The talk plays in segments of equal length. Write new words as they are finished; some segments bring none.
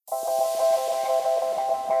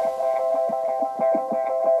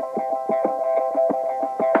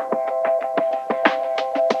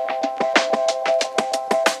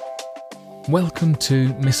Welcome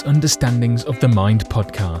to Misunderstandings of the Mind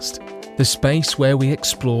podcast, the space where we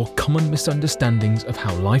explore common misunderstandings of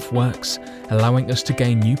how life works, allowing us to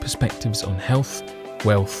gain new perspectives on health,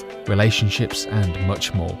 wealth, relationships, and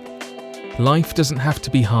much more. Life doesn't have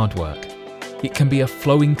to be hard work. It can be a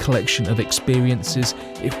flowing collection of experiences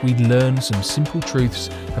if we learn some simple truths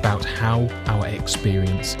about how our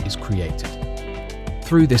experience is created.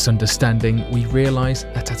 Through this understanding, we realise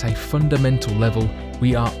that at a fundamental level,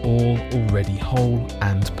 we are all already whole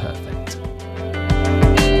and perfect.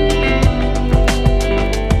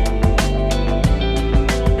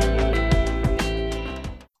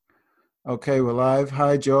 Okay, we're live.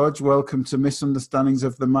 Hi, George. Welcome to Misunderstandings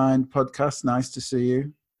of the Mind podcast. Nice to see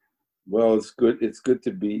you. Well, it's good. It's good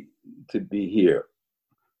to be here.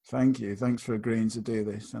 Thank you. Thanks for agreeing to do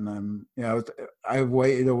this. And I've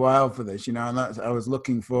waited a while for this, and I was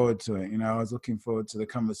looking forward to it. I was looking forward to the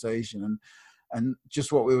conversation and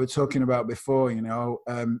just what we were talking about before.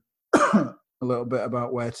 A little bit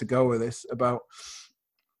about where to go with this, about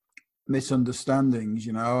misunderstandings.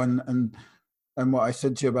 And what I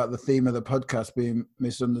said to you about the theme of the podcast being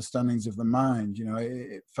misunderstandings of the mind.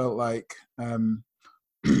 It felt like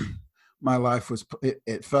my life was,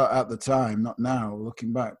 it felt at the time, not now,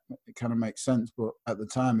 looking back, it kind of makes sense, but at the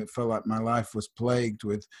time it felt like my life was plagued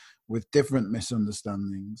with different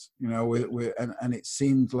misunderstandings, and it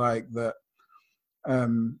seemed like that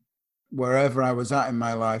wherever I was at in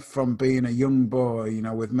my life, from being a young boy,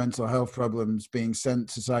 with mental health problems, being sent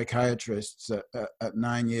to psychiatrists at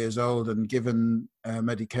 9 years old and given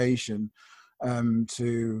medication,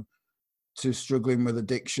 to struggling with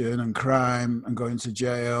addiction and crime and going to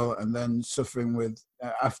jail, and then suffering with,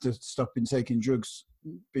 after stopping taking drugs,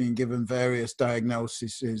 being given various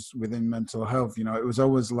diagnoses within mental health. It was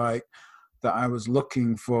always like that I was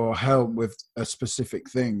looking for help with a specific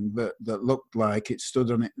thing that looked like it stood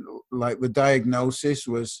on it, like the diagnosis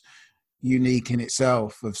was unique in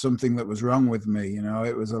itself of something that was wrong with me.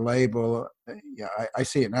 It was a label. Yeah, I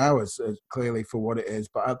see it now as clearly for what it is,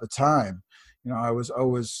 but at the time, I was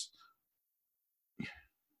always,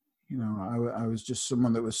 I was just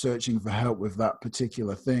someone that was searching for help with that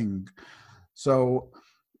particular thing. So,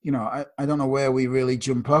 I don't know where we really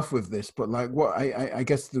jump off with this, but like what I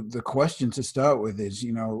guess the question to start with is,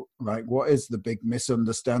 like, what is the big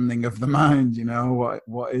misunderstanding of the mind?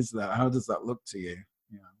 What is that? How does that look to you?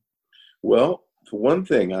 Well, for one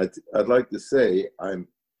thing, I'd like to say I'm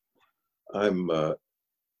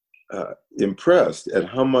impressed at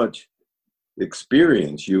how much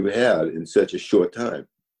experience you had in such a short time.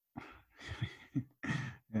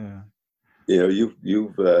 Yeah. You've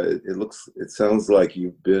it sounds like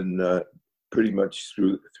you've been pretty much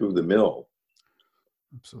through the mill.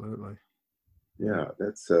 Absolutely. Yeah,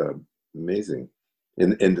 that's amazing,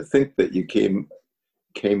 and to think that you came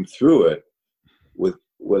through it with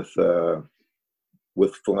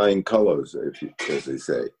flying colors, as they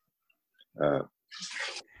say.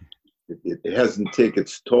 It hasn't taken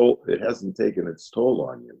its toll. It hasn't taken its toll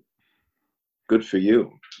on you. Good for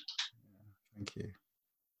you. Thank you.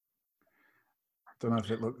 Don't know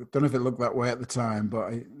if it looked that way at the time,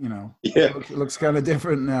 but it looks kind of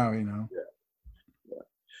different now. Yeah.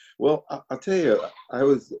 Well, I'll tell you, I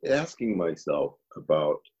was asking myself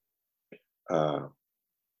about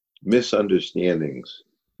misunderstandings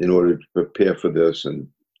in order to prepare for this and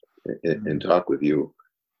talk with you,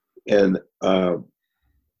 and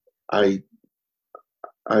I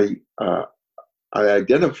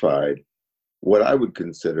identified what I would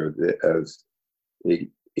consider as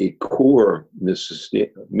a core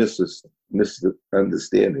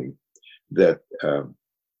misunderstanding that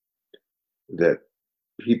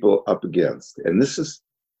people up against, and this is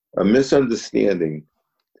a misunderstanding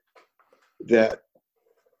that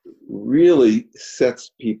really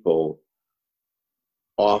sets people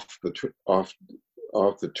off the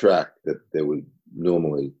track that they would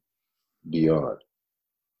normally be on,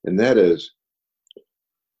 and that is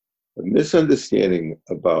a misunderstanding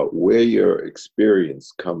about where your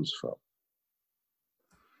experience comes from.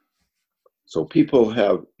 So people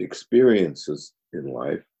have experiences in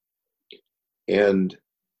life, and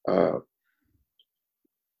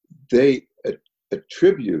they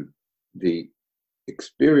attribute the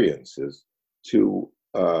experiences to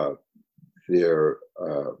their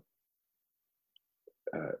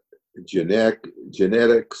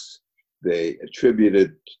genetics. They attribute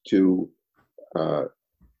it to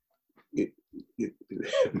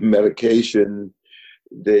medication.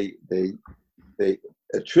 They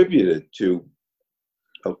attribute it to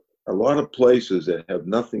a lot of places that have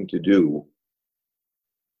nothing to do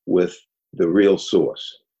with the real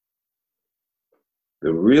source.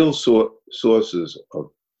 The real sources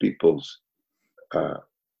of people's uh,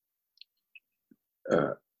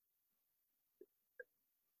 uh,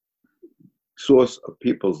 source of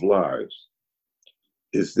people's lives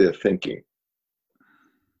is their thinking.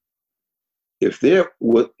 If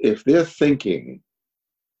their thinking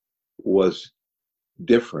was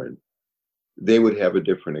different, they would have a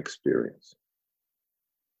different experience.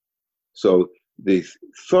 So the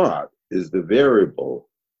thought is the variable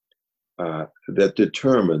that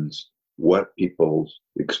determines what people's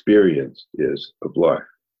experience is of life.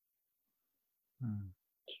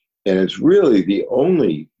 And it's really the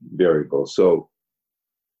only variable. So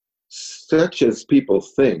such as people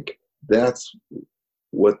think, that's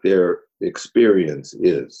what their experience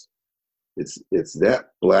is. It's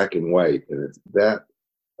that black and white, and it's that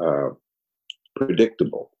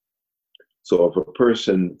predictable. So if a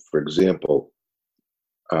person, for example,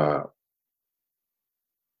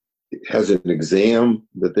 has an exam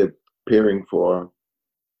that they're preparing for,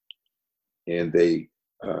 and they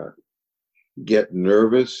get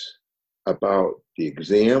nervous about the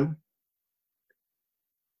exam,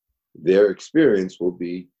 their experience will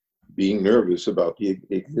be being nervous about the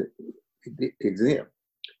exam.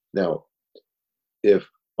 Now, if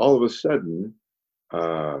all of a sudden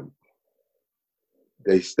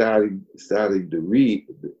they started to read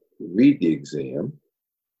the exam,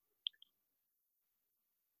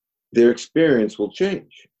 their experience will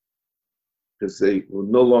change, because they will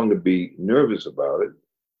no longer be nervous about it,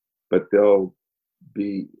 but they'll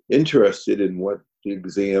be interested in what the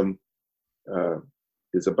exam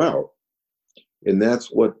is about. And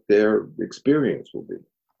that's what their experience will be.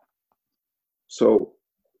 So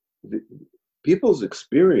people's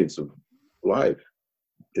experience of life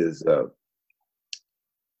is up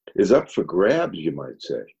for grabs, you might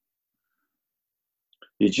say.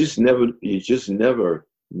 You just never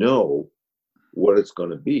know what it's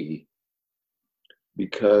going to be,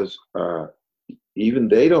 because even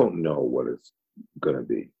they don't know what it's going to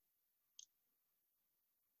be.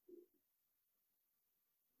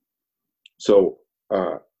 So,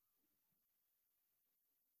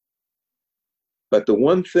 but the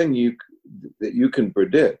one thing that you can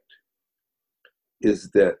predict is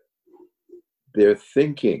that their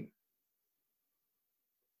thinking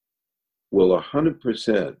will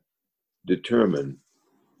 100% determine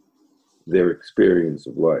their experience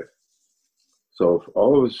of life. So if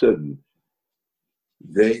all of a sudden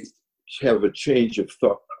they have a change of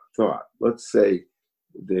thought, let's say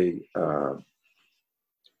they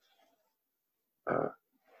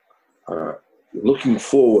looking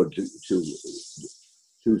forward to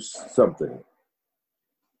something,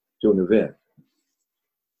 to an event,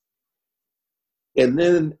 and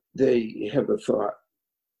then they have a thought,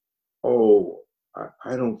 oh,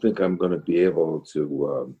 I don't think I'm going to be able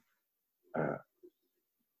to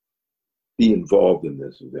be involved in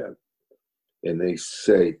this event. And they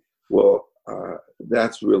say, well,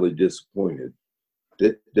 that's really disappointing.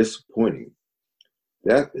 That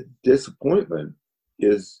disappointment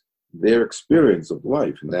is their experience of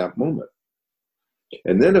life in that moment.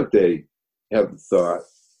 And then if they have the thought,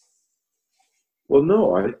 well,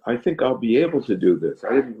 no, I think I'll be able to do this.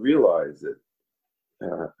 I didn't realize that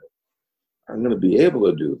I'm going to be able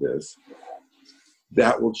to do this.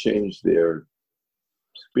 That will change their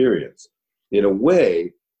experience. In a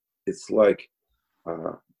way, it's like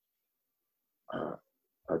a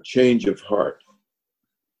change of heart.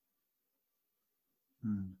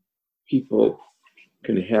 People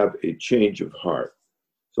can have a change of heart.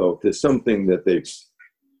 So if there's something that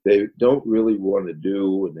they don't really want to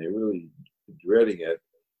do, and they're really dreading it,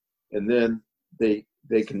 and then they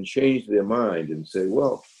can change their mind and say,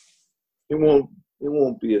 well, it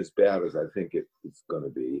won't be as bad as I think it's going to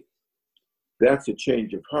be. That's a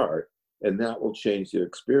change of heart, and that will change their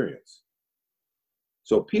experience.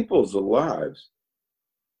 So people's lives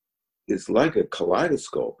is like a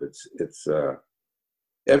kaleidoscope. It's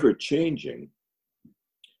ever changing,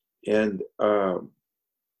 and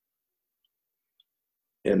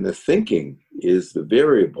the thinking is the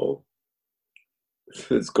variable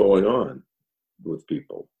that's going on with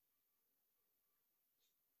people.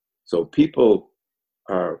 So people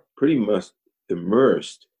are pretty much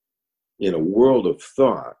immersed in a world of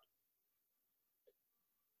thought,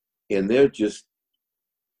 and they're just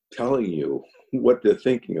telling you what they're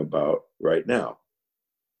thinking about right now.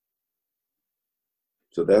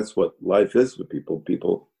 So that's what life is for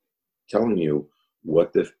people telling you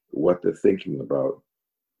what they're thinking about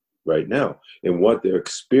right now, and what their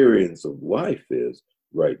experience of life is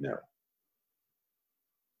right now.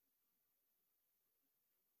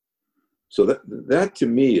 So that to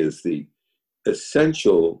me is the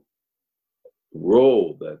essential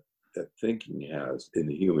role that thinking has in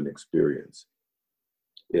the human experience.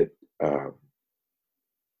 it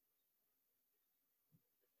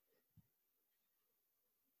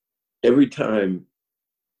every time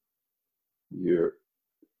your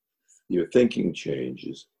thinking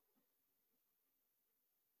changes,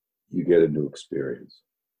 you get a new experience.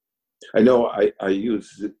 I know I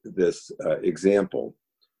use this example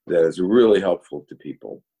that is really helpful to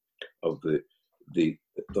people of the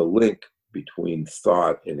link between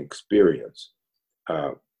thought and experience.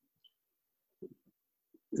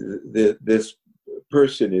 This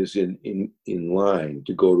person is in line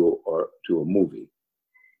to go to a movie,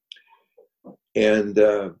 and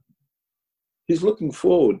he's looking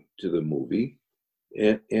forward to the movie,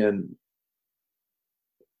 and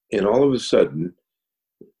all of a sudden,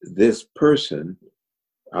 this person,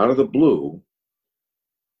 out of the blue,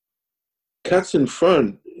 cuts in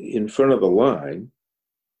front of the line,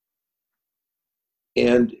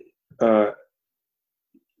 and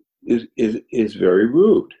is very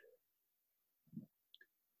rude.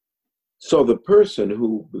 So the person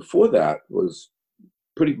who before that was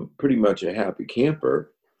pretty much a happy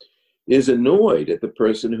camper is annoyed at the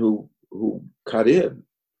person who cut in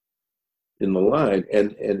the line,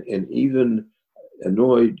 and even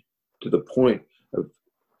annoyed to the point of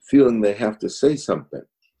feeling they have to say something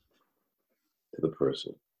to the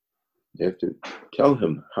person. They have to tell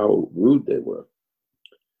him how rude they were.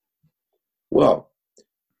 Well,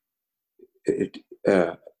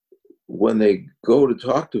 when they go to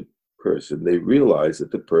talk to the person, they realize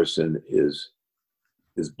that the person is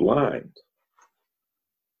blind.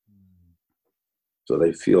 So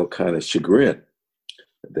they feel kind of chagrined.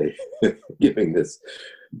 They giving this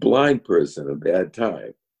blind person a bad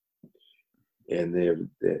time, and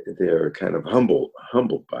they're kind of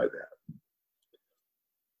humbled by that.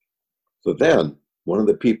 So then one of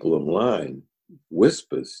the people in line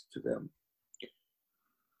whispers to them,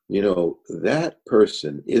 you know, that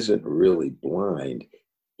person isn't really blind.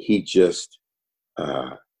 He just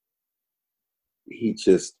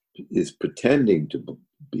is pretending to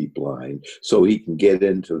be blind so he can get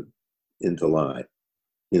into line,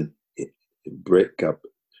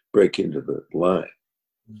 break into the line.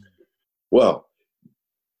 Well,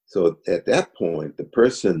 so at that point, the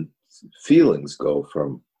person's feelings go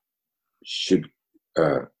from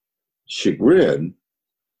chagrin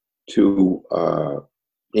to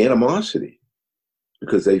animosity,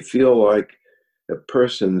 because they feel like the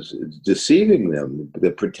person's deceiving them.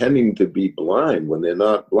 They're pretending to be blind when they're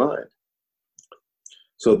not blind.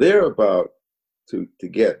 So they're about to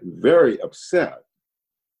get very upset.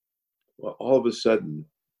 Well, all of a sudden,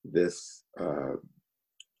 this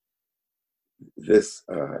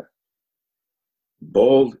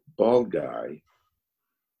bald guy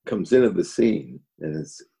comes into the scene and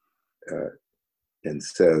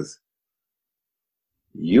says,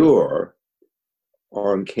 "You're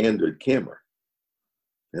on candid camera,"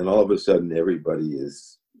 and all of a sudden, everybody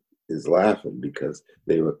is laughing because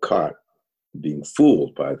they were caught being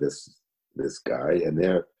fooled by this guy, and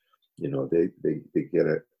they get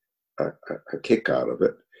a kick out of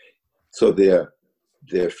it. So their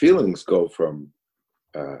feelings go from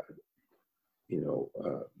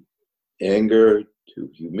anger to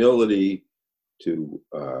humility to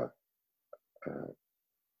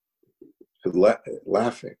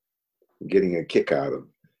laughing, getting a kick out of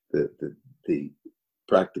the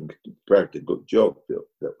practical joke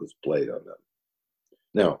that was played on them.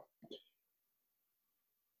 Now,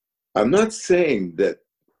 I'm not saying that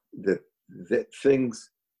the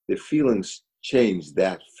feelings change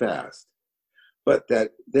that fast, but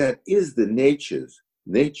that is the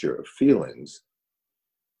nature of feelings.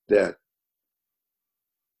 That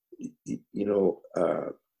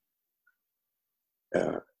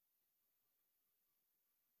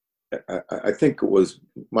I think it was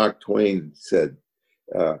Mark Twain said,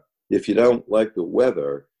 if you don't like the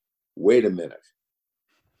weather, wait a minute,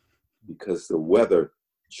 because the weather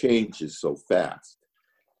changes so fast.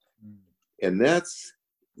 And that's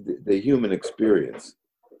the human experience.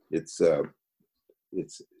 It's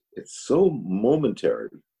so momentary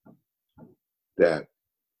that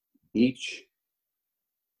each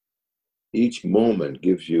moment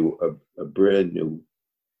gives you a brand new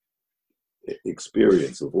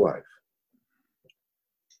experience of life.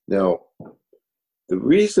 Now, the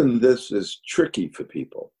reason this is tricky for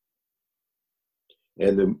people,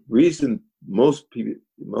 and the reason most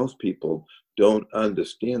people don't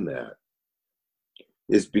understand that,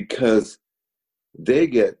 is because they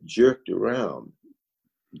get jerked around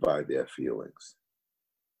by their feelings.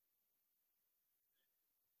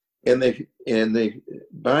 And they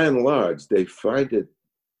by and large, they find it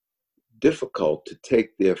difficult to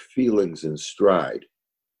take their feelings in stride.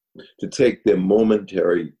 to take their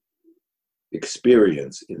momentary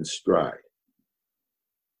experience in stride.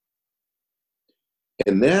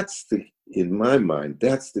 And that's in my mind,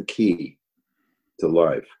 that's the key to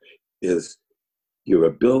life, is your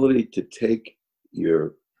ability to take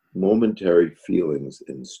your momentary feelings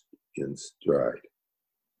in stride.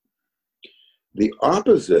 The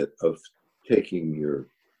opposite of taking your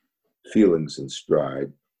feelings in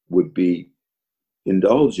stride would be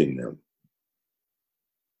indulging them.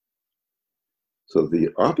 So the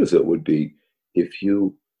opposite would be if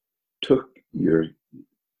you took your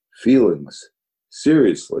feelings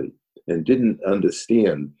seriously and didn't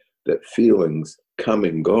understand that feelings come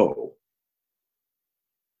and go.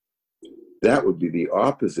 That would be the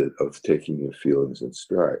opposite of taking your feelings in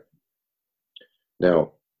stride.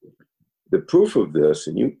 Now, the proof of this,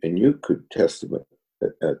 and you could testify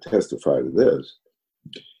to this,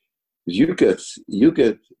 is you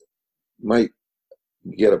might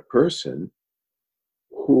get a person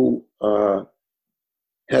who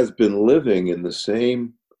has been living in the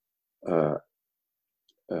same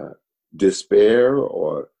despair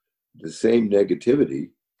or the same negativity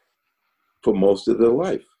for most of their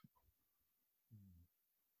life.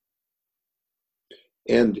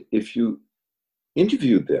 And if you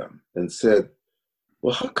interviewed them and said,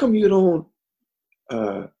 well, how come you don't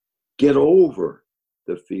get over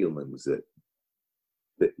the feelings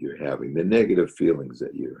that you're having, the negative feelings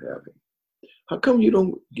that you're having? How come you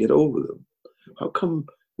don't get over them? How come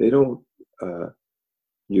they don't,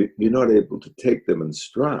 you're not able to take them in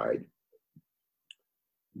stride?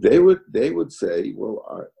 They would say,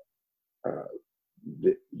 well,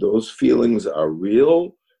 those feelings are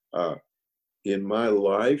real. In my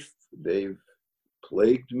life, they've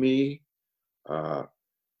plagued me,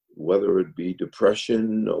 whether it be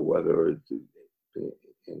depression or whether it be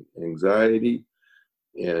anxiety,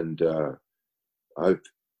 and I've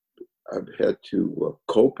had to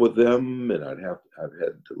cope with them, and I've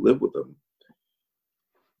had to live with them.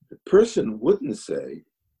 The person wouldn't say,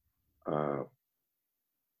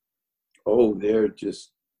 oh, they're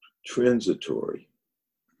just transitory.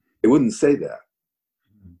 They wouldn't say that.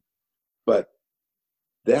 But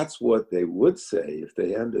that's what they would say if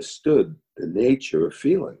they understood the nature of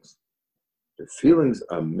feelings. The feelings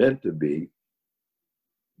are meant to be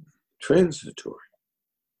transitory.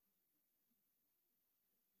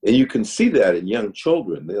 And you can see that in young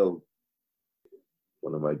children.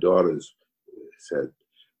 One of my daughters said,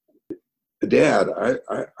 Dad,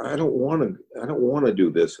 I don't want to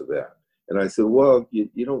do this or that. And I said, well,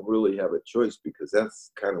 you don't really have a choice, because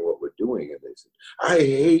that's kind of what we're doing. And they said, I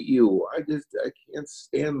hate you. I can't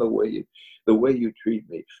stand the way you treat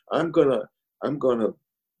me. I'm gonna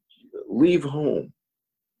leave home.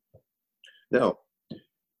 Now,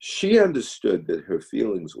 she understood that her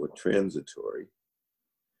feelings were transitory,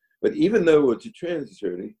 but even though it was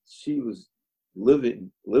transitory, she was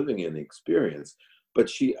living in experience. But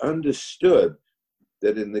she understood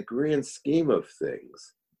that in the grand scheme of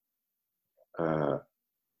things,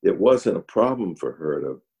 it wasn't a problem for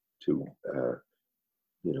her to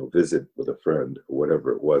visit with a friend or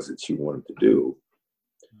whatever it was that she wanted to do.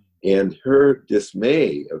 And her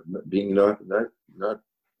dismay of being not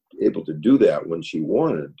able to do that when she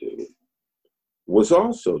wanted to was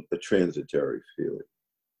also a transitory feeling.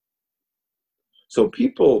 So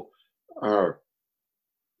people are,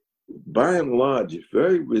 by and large,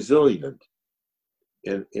 very resilient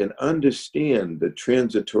and understand the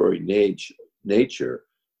transitory nature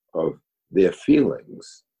of their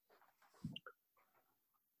feelings.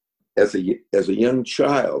 As a young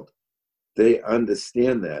child, they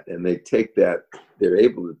understand that, and they're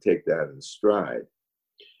able to take that in stride.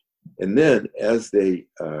 And then as they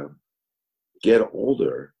get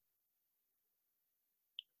older,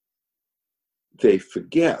 they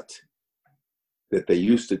forget that they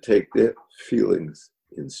used to take their feelings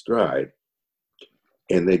in stride,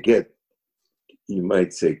 and they get, you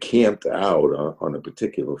might say, camped out on a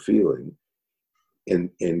particular feeling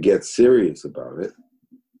and get serious about it.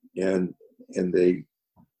 And they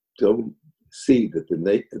don't see that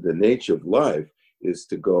the nature of life is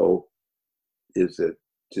to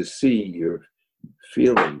see your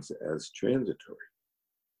feelings as transitory.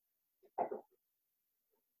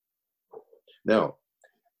 Now,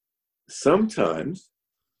 sometimes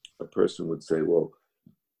a person would say, well,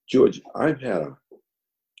 George, I've had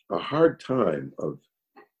a hard time of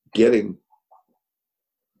getting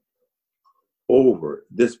over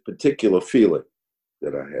this particular feeling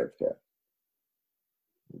that I have had.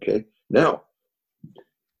 Okay? Now,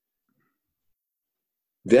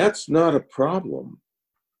 that's not a problem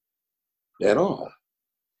at all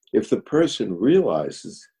if the person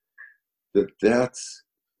realizes that that's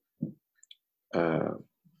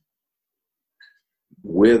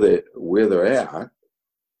where they're at,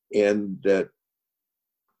 and that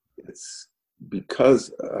it's because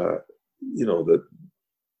that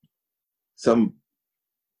some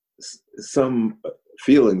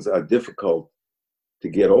feelings are difficult to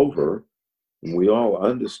get over, and we all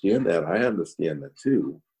understand that. I understand that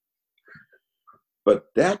too.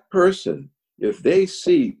 But that person, if they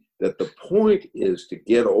see that the point is to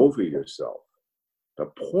get over yourself, the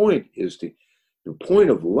point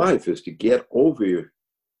of life is to get over your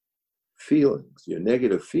feelings, your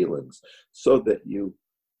negative feelings, so that you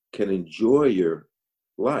can enjoy your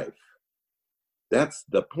life. That's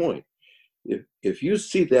the point. If you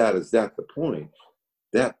see that as the point,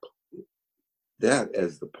 that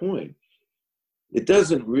as the point, it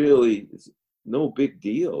doesn't really, it's no big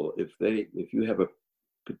deal if you have a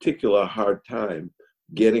particular hard time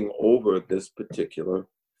getting over this particular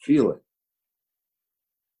feeling.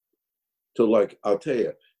 So, like, I'll tell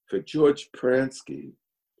you, for George Pransky,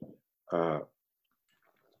 the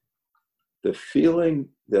feeling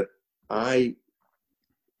that I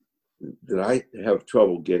have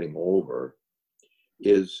trouble getting over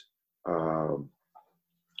is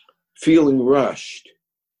feeling rushed.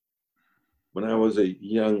 When I was a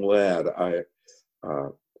young lad,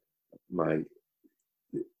 my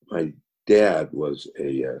dad was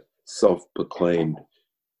a self-proclaimed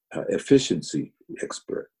efficiency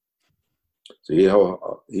expert. So he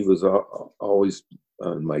was always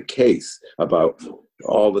on my case about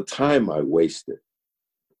all the time I wasted.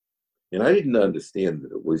 And I didn't understand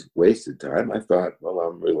that it was wasted time. I thought, well,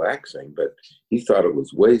 I'm relaxing, but he thought it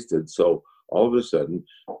was wasted. So all of a sudden,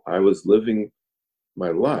 I was living my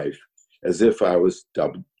life as if I was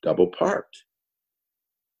double parked.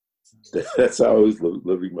 That's how I was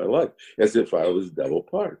living my life, as if I was double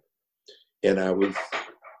parked. And I was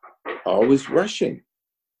always rushing.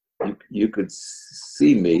 You could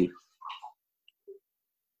see me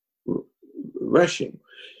rushing.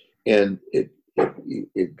 And it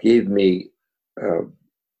gave me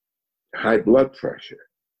high blood pressure.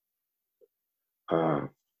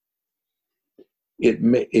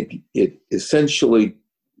 It essentially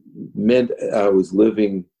meant I was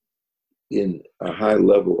living in a high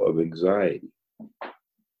level of anxiety.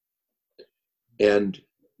 And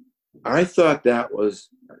I thought that was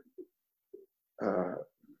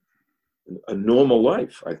a normal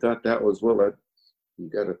life. I thought that was, you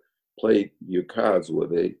got to play your cards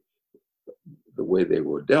the way they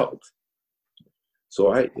were dealt.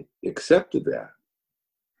 So I accepted that.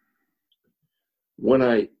 When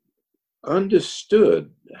I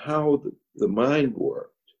understood how the mind worked,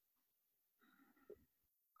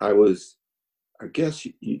 I guess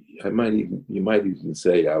you might even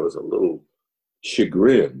say I was a little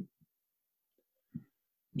chagrined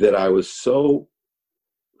that I was so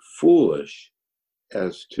foolish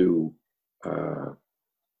as to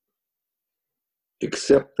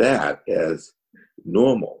accept that as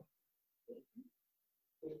normal.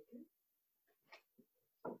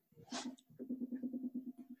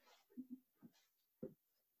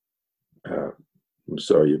 I'm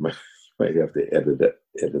sorry, you might have to edit that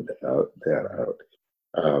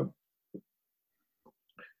out.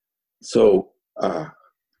 So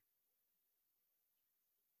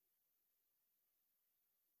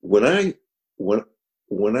when I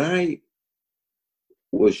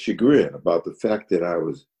was chagrined about the fact that I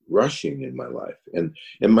was rushing in my life, and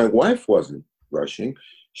my wife wasn't rushing,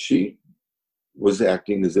 she was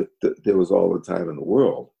acting as if there was all the time in the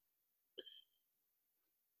world.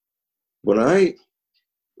 When I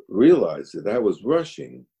realized that I was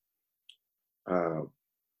rushing, I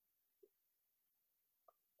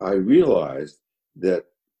realized that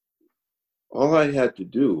all I had to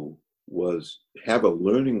do was have a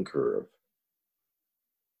learning curve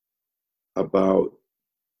about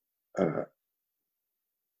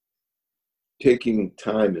taking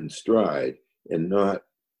time in stride and not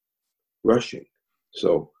rushing.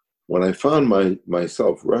 So when I found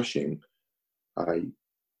myself rushing, I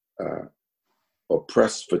or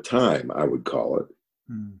pressed for time, I would call it.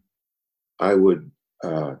 I would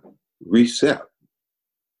reset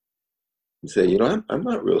and say, I'm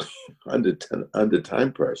not really under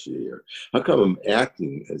time pressure here. How come I'm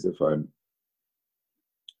acting as if I'm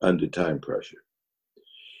under time pressure?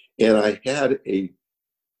 And I had a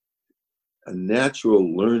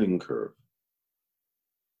natural learning curve,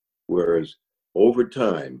 whereas over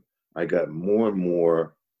time, I got more and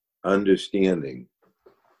more understanding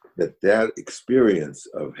that experience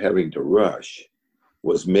of having to rush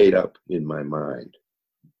was made up in my mind.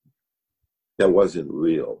 That wasn't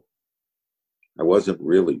real. I wasn't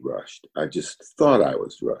really rushed. I just thought I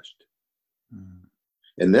was rushed.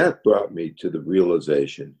 And that brought me to the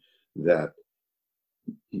realization that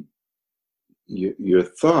your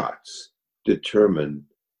thoughts determine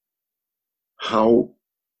how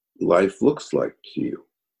life looks like to you,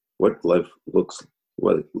 what life looks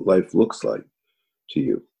like to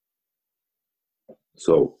you.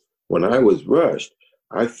 So when I was rushed,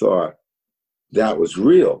 I thought that was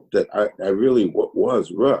real, that I really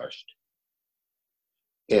was rushed.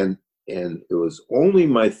 And it was only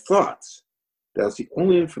my thoughts. That's the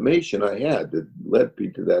only information I had that led me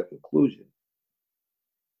to that conclusion.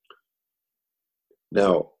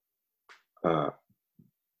 Now,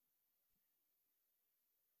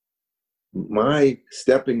 my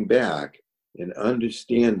stepping back and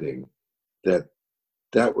understanding that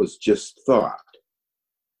that was just thought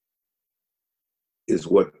is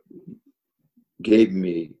what gave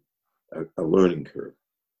me a learning curve.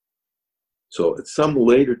 So at some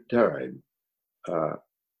later time,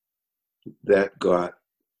 that got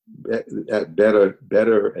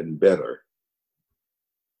better and better.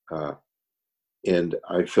 And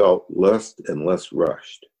I felt less and less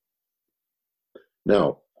rushed.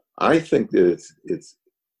 Now, I think that it's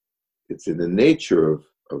in the nature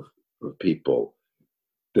of people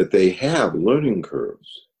that they have learning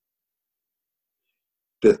curves,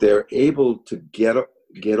 that they're able to get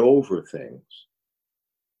over things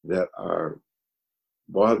that are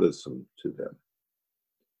bothersome to them.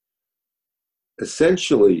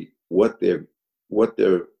 Essentially, what they're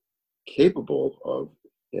capable of,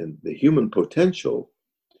 and the human potential,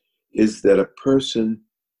 is that a person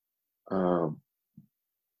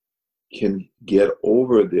can get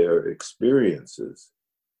over their experiences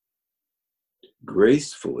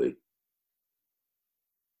gracefully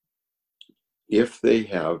if they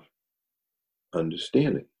have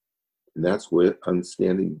understanding. And that's where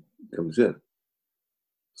understanding comes in.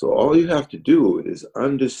 So all you have to do is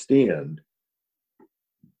understand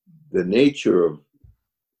the nature of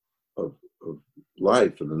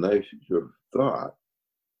life and the nature of thought,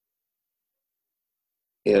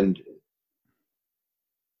 and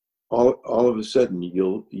all of a sudden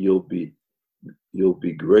you'll be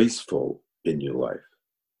graceful in your life.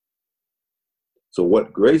 So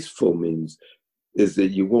what graceful means is that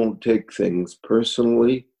you won't take things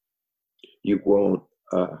personally. You won't,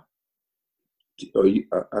 I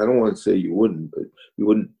don't want to say you wouldn't, but you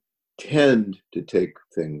wouldn't tend to take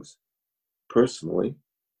things personally.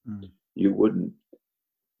 You would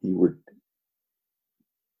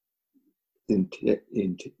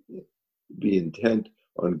be intent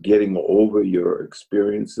on getting over your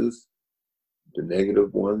experiences, the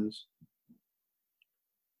negative ones.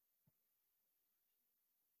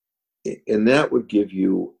 And that would give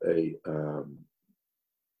you a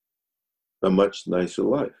much nicer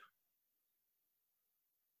life.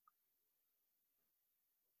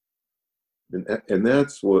 And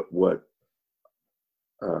that's what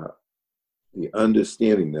the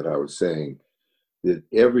understanding that I was saying that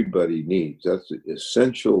everybody needs. That's the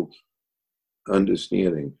essential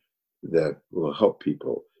understanding that will help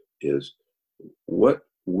people, is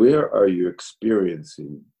where are your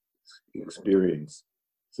experiences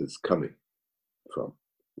coming from?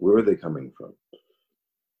 Where are they coming from?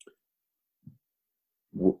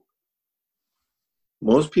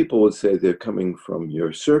 Most people would say they're coming from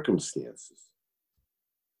your circumstances.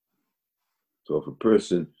 So if a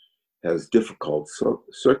person has difficult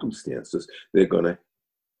circumstances, they're going to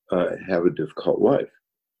have a difficult life.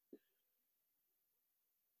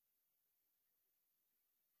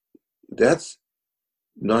 That's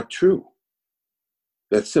not true.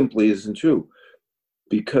 That simply isn't true,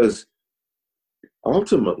 because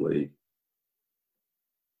ultimately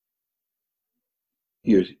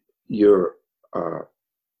your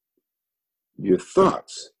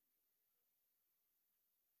thoughts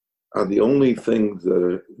are the only things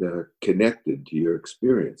that are connected to your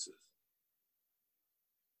experiences.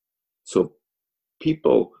 So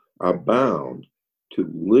people are bound to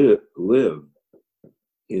live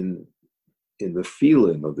in the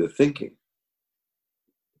feeling of their thinking.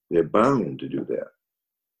 They're bound to do that.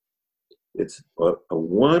 It's a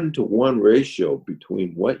 1-to-1 ratio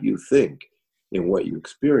between what you think and what you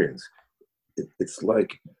experience. It's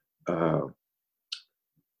like, how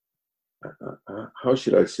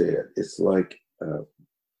should I say it? It's like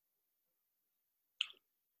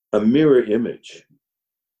a mirror image.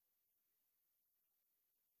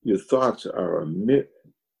 Your thoughts are a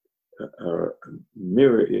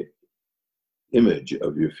mirror image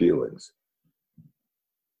of your feelings.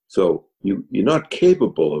 So you're not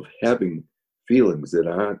capable of having feelings that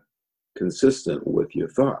aren't consistent with your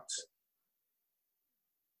thoughts.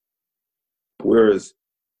 Whereas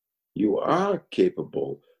you are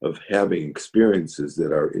capable of having experiences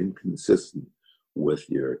that are inconsistent with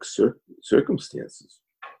your circumstances.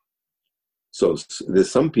 So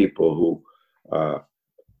there's some people who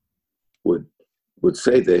would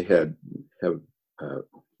say they have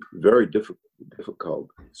very difficult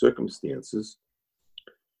circumstances,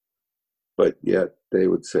 but yet they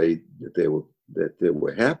would say that they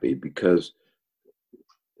were happy, because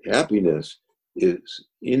happiness is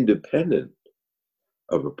independent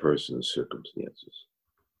of a person's circumstances.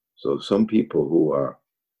 So some people who are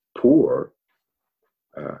poor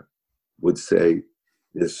would say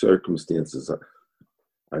their circumstances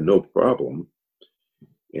are no problem,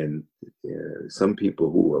 and some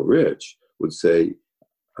people who are rich would say,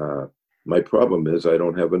 my problem is I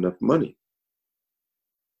don't have enough money.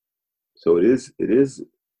 So that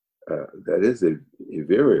is a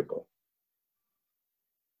variable.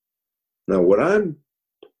 Now, what I'm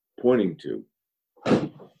pointing to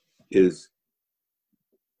is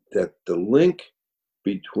that the link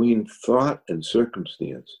between thought and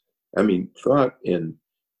circumstance, thought and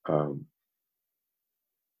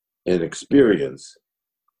experience,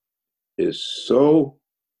 is so,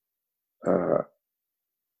 let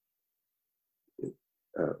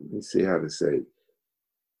me see how to say,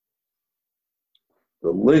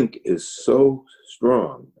 the link is so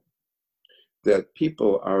strong that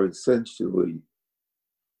people are essentially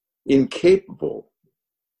incapable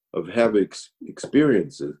of having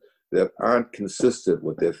experiences that aren't consistent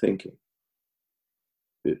with their thinking.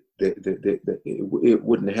 It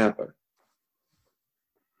wouldn't happen.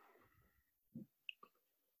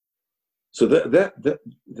 So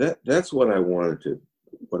that's what I wanted to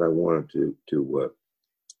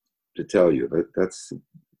tell you. That's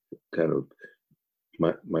kind of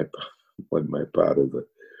my part of the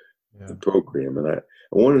program, and I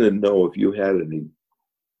wanted to know if you had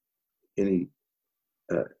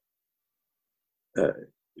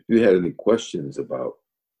if you had any questions about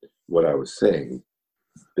what I was saying,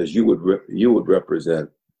 because you would represent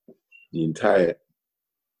the entire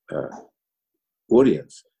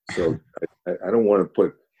audience. So I don't want to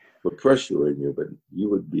put pressure on you, but you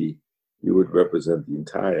would represent the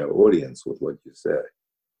entire audience with what you say.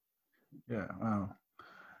 Yeah. Wow.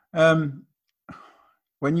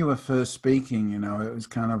 When you were first speaking, it was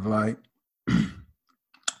kind of like,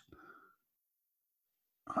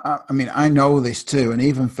 I know this too, and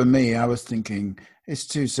even for me, I was thinking it's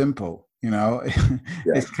too simple. Yeah.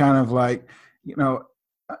 It's kind of like,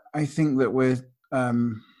 I think that we're,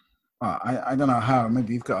 I don't know how,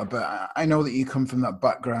 maybe you've got, but I know that you come from that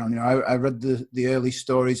background. I read the early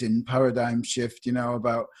stories in Paradigm Shift,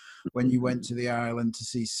 about when you went to the island to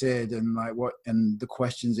see Sid, and and the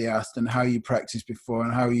questions he asked, and how you practiced before,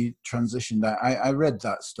 and how you transitioned that. I read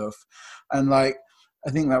that stuff, and I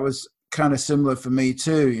think that was kind of similar for me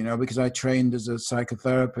too, because I trained as a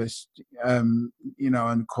psychotherapist, and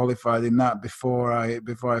qualified in that before I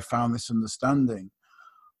found this understanding.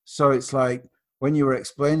 So it's like, when you were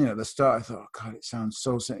explaining at the start, I thought, oh God, it sounds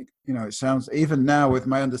so sick. It sounds, even now with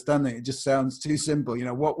my understanding, it just sounds too simple.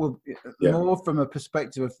 What will, more from a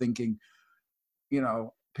perspective of thinking,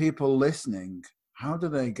 people listening, how do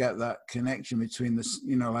they get that connection between this,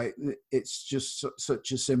 it's just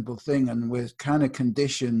such a simple thing. And we're kind of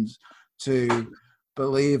conditioned to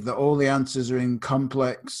believe that all the answers are in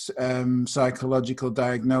complex psychological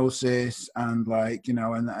diagnosis, and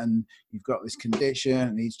and you've got this condition,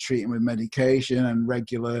 and he's treating with medication and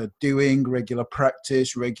regular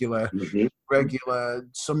practice, regular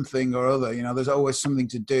something or other. There's always something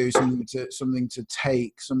to do, something to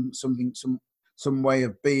take, some way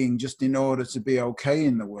of being, just in order to be okay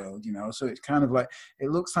in the world. So it's kind of like,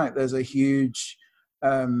 it looks like there's a huge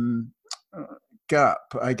gap,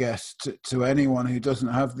 I guess, to anyone who doesn't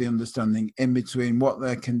have the understanding in between what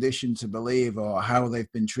they're conditioned to believe or how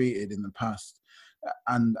they've been treated in the past,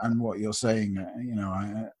 and what you're saying.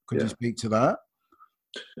 Could you speak to that?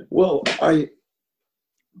 Well, I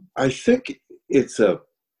think it's a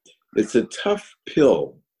tough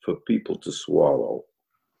pill for people to swallow.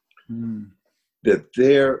 That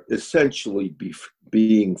they're essentially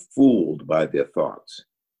being fooled by their thoughts.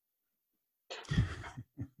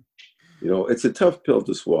 It's a tough pill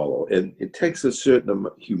to swallow, and it takes a certain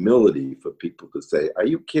humility for people to say, are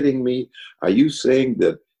you kidding me? Are you saying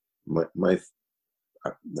that my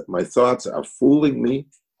thoughts are fooling me?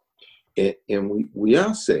 And we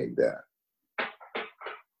are saying that.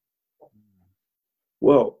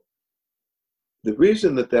 Well, the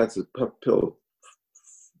reason that's a tough pill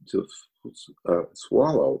to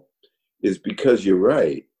swallow is because you're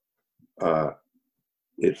right.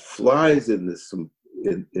 It flies in the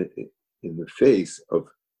face of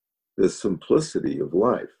the simplicity of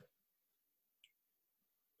life.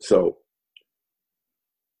 So,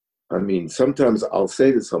 I mean, sometimes I'll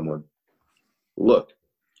say to someone, look,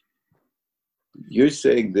 you're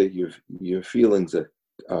saying that your feelings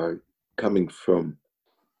are coming from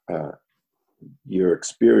your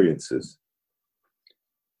experiences.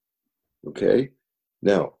 Okay?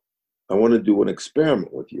 Now, I want to do an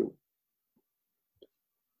experiment with you.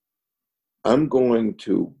 I'm going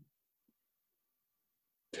to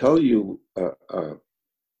tell you,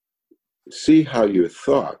 see how your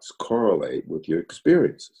thoughts correlate with your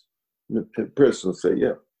experiences. And the person will say,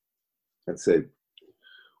 yeah. I'd say,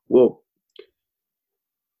 well,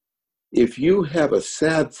 if you have a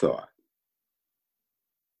sad thought,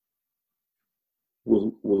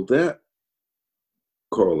 will that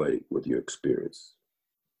correlate with your experience?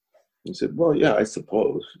 He said, well, yeah, I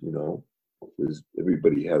suppose, because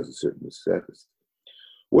everybody has a certain status.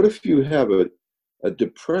 What if you have a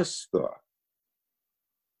depressed thought?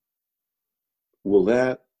 Will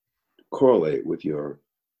that correlate with your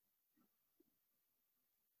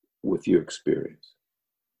experience?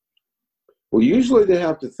 Well, usually they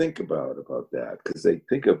have to think about that because they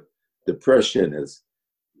think of depression as,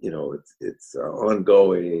 it's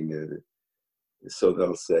ongoing, and so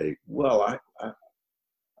they'll say, well,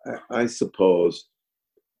 I suppose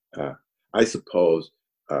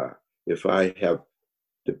if I have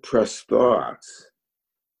depressed thoughts,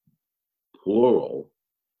 plural,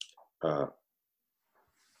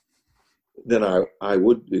 then I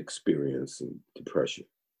would be experiencing depression.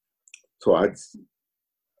 So I'd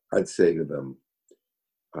say to them,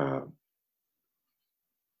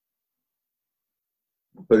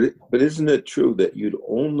 but isn't it true that you'd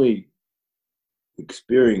only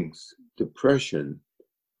experience depression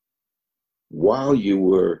while you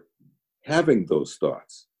were having those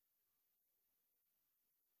thoughts?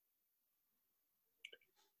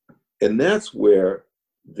 And that's where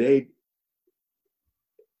they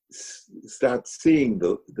start seeing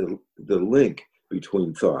the link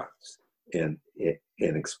between thoughts and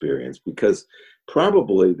experience, because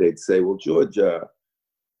probably they'd say, well, George,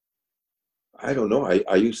 I don't know,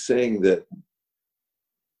 are you saying that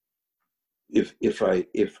if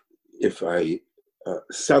I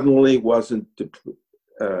suddenly wasn't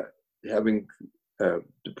having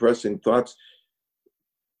depressing thoughts,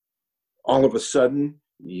 all of a sudden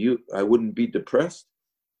I wouldn't be depressed?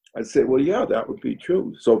 I'd say, well, yeah, that would be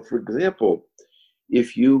true. So, for example,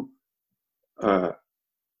 if you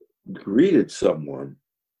greeted someone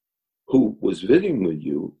who was visiting with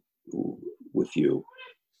you,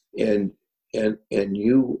 and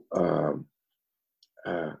you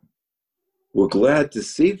were glad to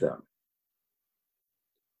see them,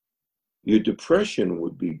 your depression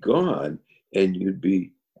would be gone, and you'd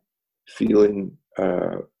be feeling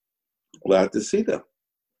glad to see them.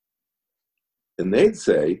 And they'd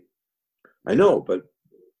say, I know, but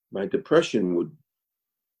my depression would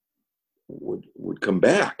come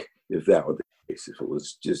back if that were the case, if it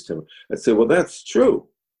was just him. I'd say, well, that's true.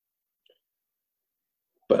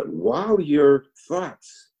 But while your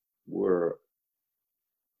thoughts were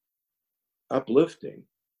uplifting,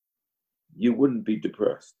 you wouldn't be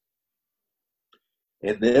depressed.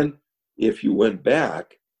 And then if you went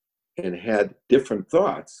back and had different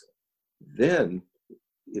thoughts, then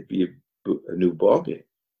it'd be a new ballgame.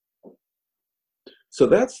 So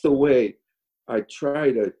that's the way I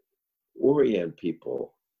try to orient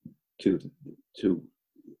people to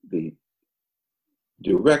the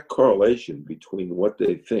direct correlation between what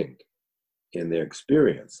they think and their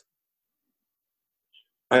experience.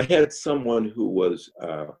 I had someone who was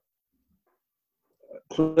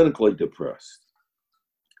clinically depressed.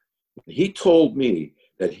 He told me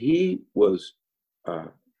that he was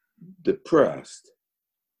depressed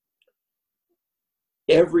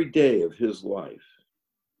every day of his life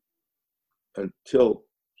until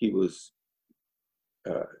he was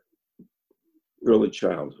early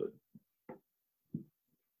childhood.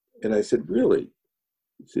 And I said, really?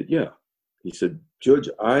 He said, yeah. He said, George,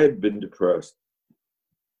 I've been depressed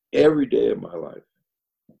every day of my life.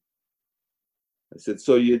 I said,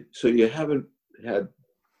 so you haven't had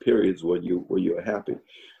periods where you were happy? He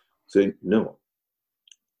said, no.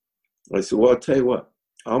 I said, well, I'll tell you what,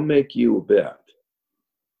 I'll make you a bet,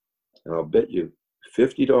 and I'll bet you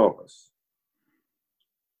 $50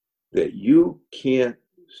 that you can't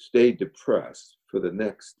stay depressed for the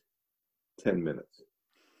next 10 minutes.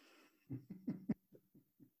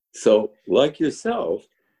 So, like yourself,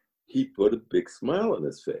 he put a big smile on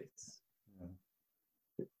his face.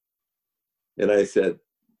 And I said,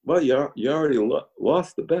 well, you already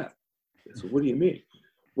lost the bet. I said, what do you mean?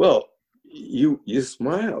 Well, you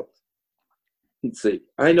smiled. He'd say,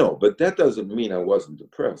 I know, but that doesn't mean I wasn't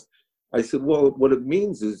depressed. I said, well, what it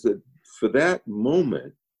means is that for that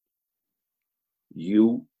moment,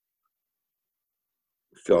 you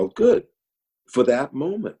felt good for that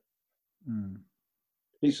moment.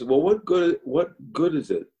 He said, well, what good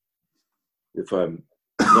is it if I'm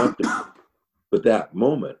not for that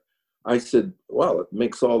moment? I said, well, it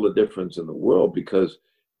makes all the difference in the world, because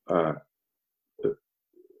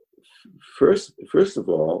first of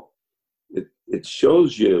all, it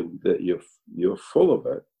shows you that you're full of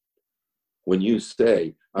it. When you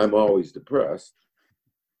say, I'm always depressed,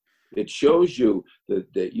 it shows you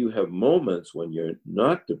that you have moments when you're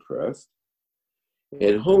not depressed.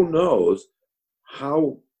 And who knows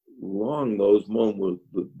how long those moments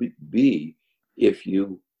would be if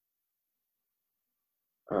you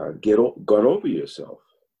got over yourself.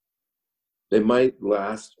 They might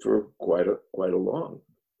last for quite a long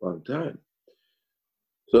time.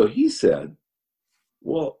 So he said,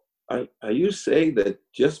 well, are you saying that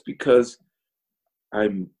just because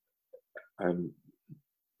I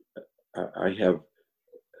have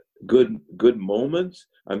good moments,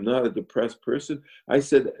 I'm not a depressed person? I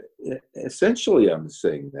said, essentially, I'm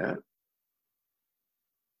saying that.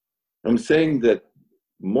 I'm saying that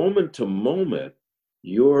moment to moment,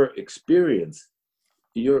 your spirits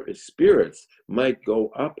might go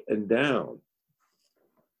up and down,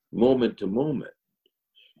 moment to moment.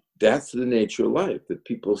 That's the nature of life, that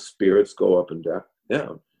people's spirits go up and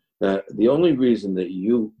down. Now, the only reason that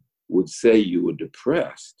you would say you were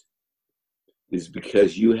depressed is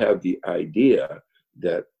because you have the idea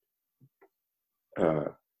that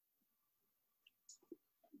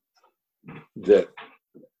that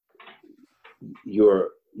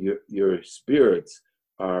your spirits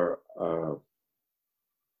are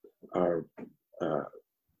how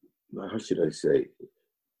should I say?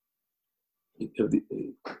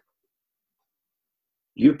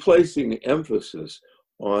 You're placing emphasis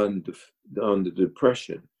on the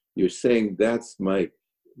depression. You're saying that's my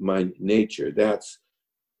nature. That's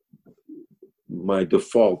my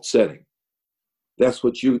default setting. That's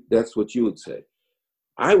what you would say.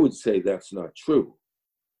 I would say that's not true.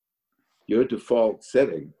 Your default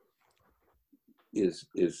setting is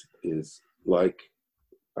like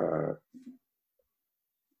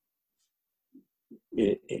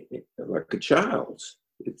like a child's.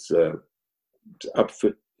 It's up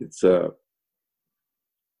for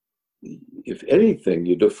if anything,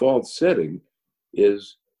 your default setting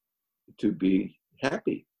is to be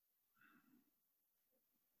happy.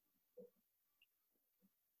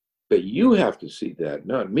 But you have to see that,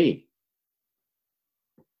 not me.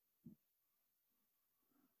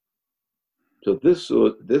 So this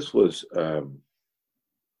was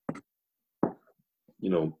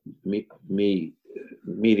me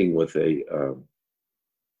meeting with a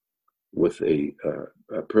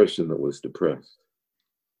person that was depressed.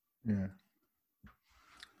 Yeah.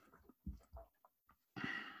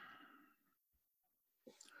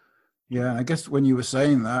 Yeah, I guess when you were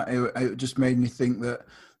saying that, it just made me think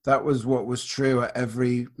that was what was true at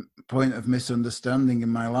every point of misunderstanding in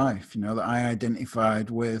my life, that I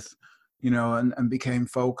identified with, and became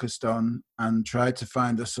focused on and tried to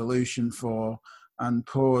find a solution for, and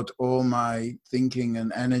poured all my thinking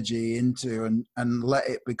and energy into, and let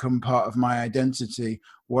it become part of my identity,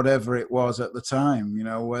 whatever it was at the time,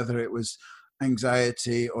 whether it was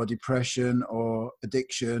anxiety or depression or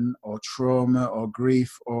addiction or trauma or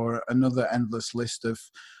grief or another endless list of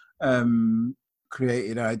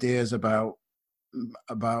created ideas about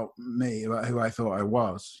me, about who I thought I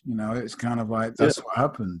was. It's kind of like that's what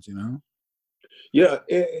happened. Yeah,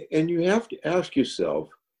 and you have to ask yourself,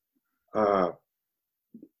 do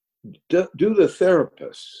the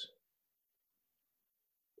therapists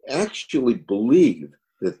actually believe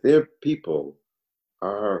that their people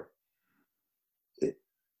are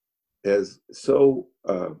as so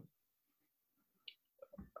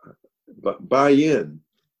buy in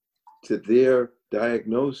to their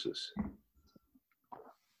diagnosis?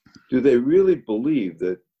 Do they really believe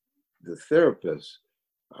that the therapists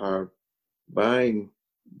are buying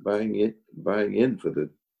in for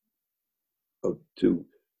to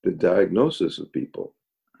the diagnosis of people?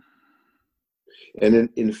 And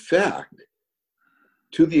in fact,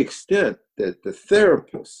 to the extent that the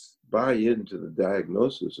therapists buy into the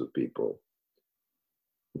diagnosis of people,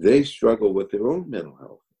 they struggle with their own mental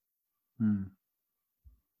health.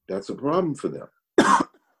 That's a problem for them.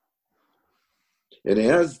 And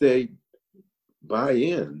as they buy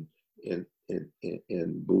in and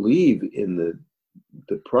believe in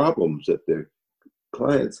the problems that their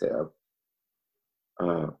clients have,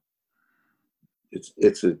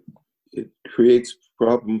 it creates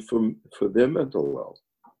problems for their mental health.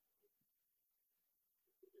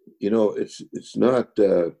 it's not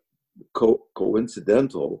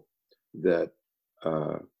coincidental that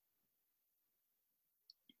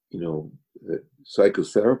that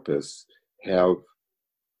psychotherapists have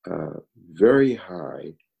very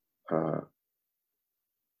high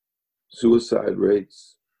suicide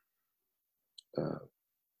rates,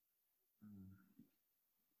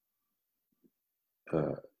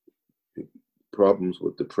 problems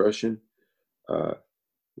with depression.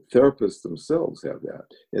 Therapists themselves have that.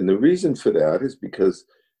 And the reason for that is because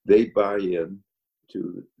they buy in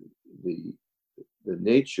to the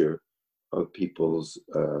nature of people's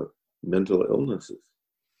mental illnesses.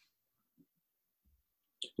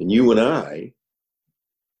 And you and I,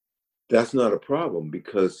 that's not a problem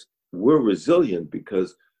because we're resilient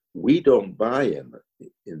because we don't buy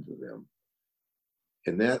into them.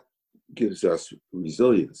 And that gives us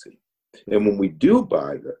resiliency. And when we do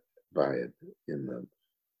buy it in them,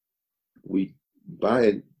 we buy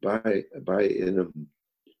in them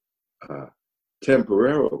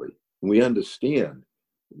temporarily. We understand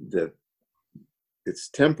that it's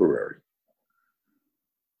temporary.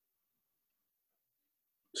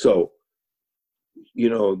 So,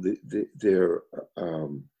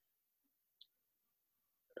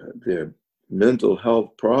 their mental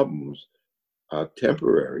health problems are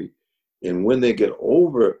temporary, and when they get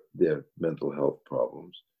over their mental health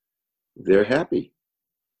problems, they're happy.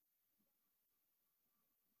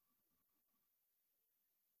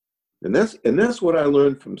 And that's what I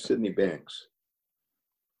learned from Sydney Banks.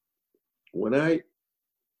 When I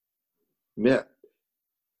met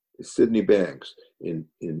Sydney Banks in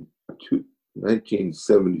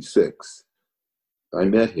 1976, I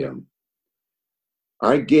met him.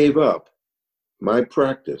 I gave up my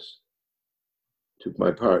practice to my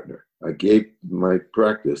partner. I gave my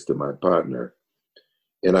practice to my partner,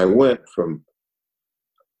 and I went from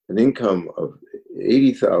an income of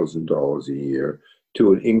 $80,000 a year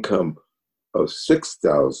to an income of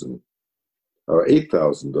 $6,000 or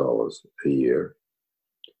 $8,000 a year,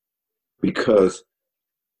 because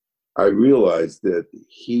I realized that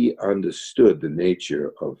he understood the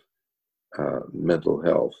nature of mental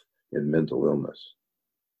health and mental illness.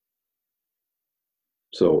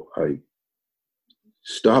 So I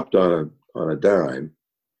stopped on a dime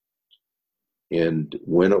and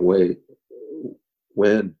went away.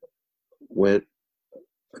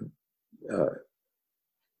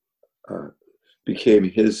 Became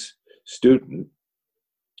his student,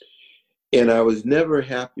 and I was never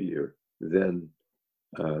happier than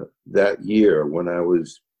that year when I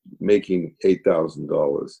was making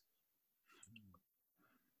 $8,000,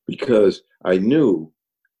 because I knew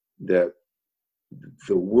that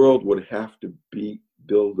the world would have to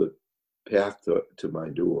build a path to my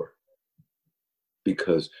door,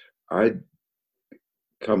 because I'd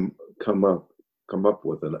come up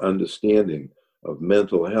with an understanding of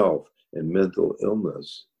mental health and mental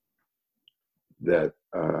illness that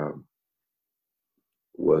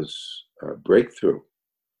was a breakthrough.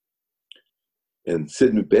 And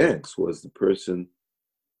Sydney Banks was the person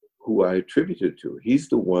who I attributed to. He's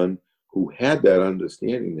the one who had that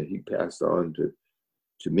understanding that he passed on to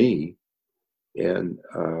me. And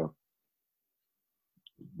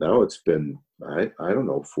now it's been, I don't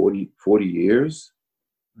know, 40 years.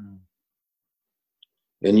 Mm.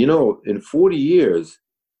 And in 40 years,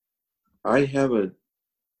 I haven't,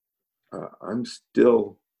 I'm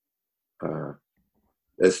still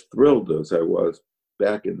as thrilled as I was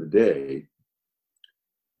back in the day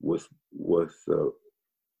with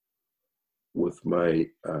my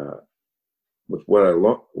with what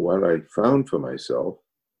I found for myself,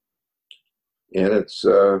 and it's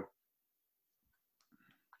I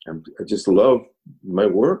just love my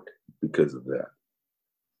work because of that.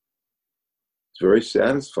 It's very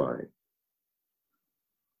satisfying.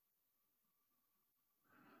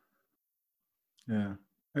 Yeah,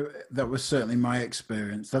 that was certainly my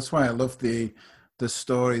experience. That's why I love the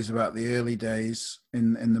stories about the early days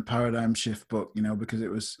in the Paradigm Shift book, because it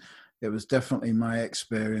was definitely my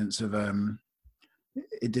experience of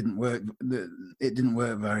it didn't work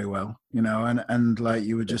very well, and like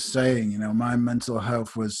you were just saying, my mental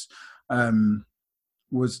health was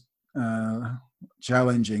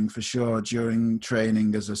challenging for sure during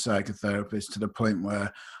training as a psychotherapist, to the point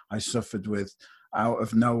where I suffered with, out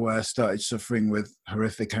of nowhere, started suffering with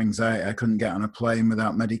horrific anxiety. I couldn't get on a plane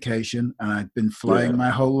without medication, and I'd been flying my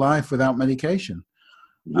whole life without medication.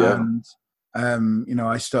 Yeah. And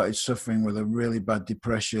I started suffering with a really bad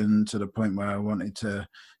depression, to the point where I wanted to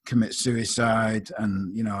commit suicide.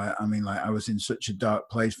 And I was in such a dark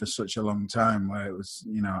place for such a long time, where it was,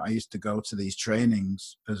 I used to go to these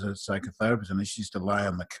trainings as a psychotherapist, and I used to lie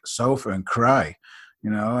on the sofa and cry,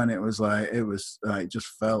 and it was like just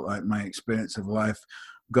felt like my experience of life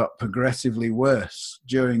got progressively worse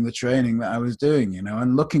during the training that I was doing,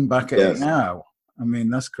 and looking back at it now, I mean,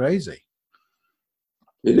 that's crazy.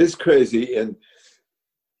 It is crazy. And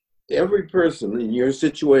every person in your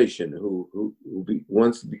situation who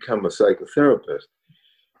wants to become a psychotherapist,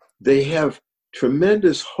 they have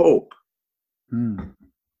tremendous hope. Mm.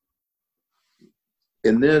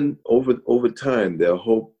 And then over time, their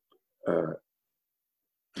hope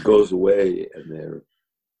goes away, and they're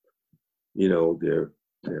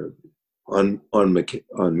on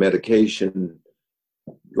medication,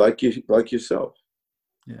 like yourself.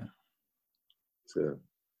 Yeah. So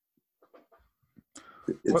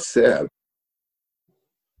it's sad.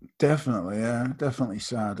 Definitely, yeah, definitely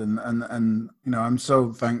sad. And I'm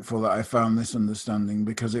so thankful that I found this understanding,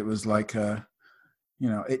 because it was like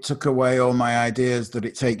it took away all my ideas that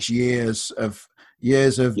it takes years of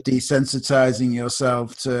desensitizing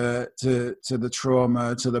yourself to the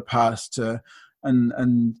trauma, to the past,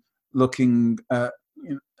 and looking at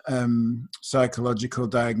psychological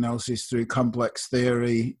diagnosis through complex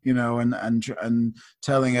theory, and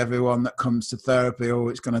telling everyone that comes to therapy, oh,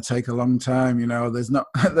 it's going to take a long time, there's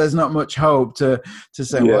not much hope to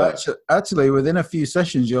say, well, actually within a few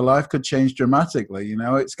sessions your life could change dramatically.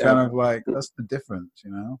 It's kind of like, that's the difference.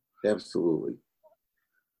 Absolutely.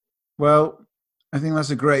 Well, I think that's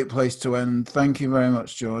a great place to end. Thank you very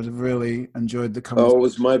much, George. I've really enjoyed the conversation. Oh, it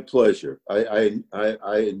was my pleasure. I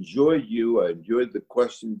enjoyed you. I enjoyed the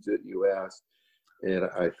questions that you asked, and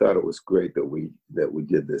I thought it was great that we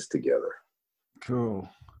did this together. Cool.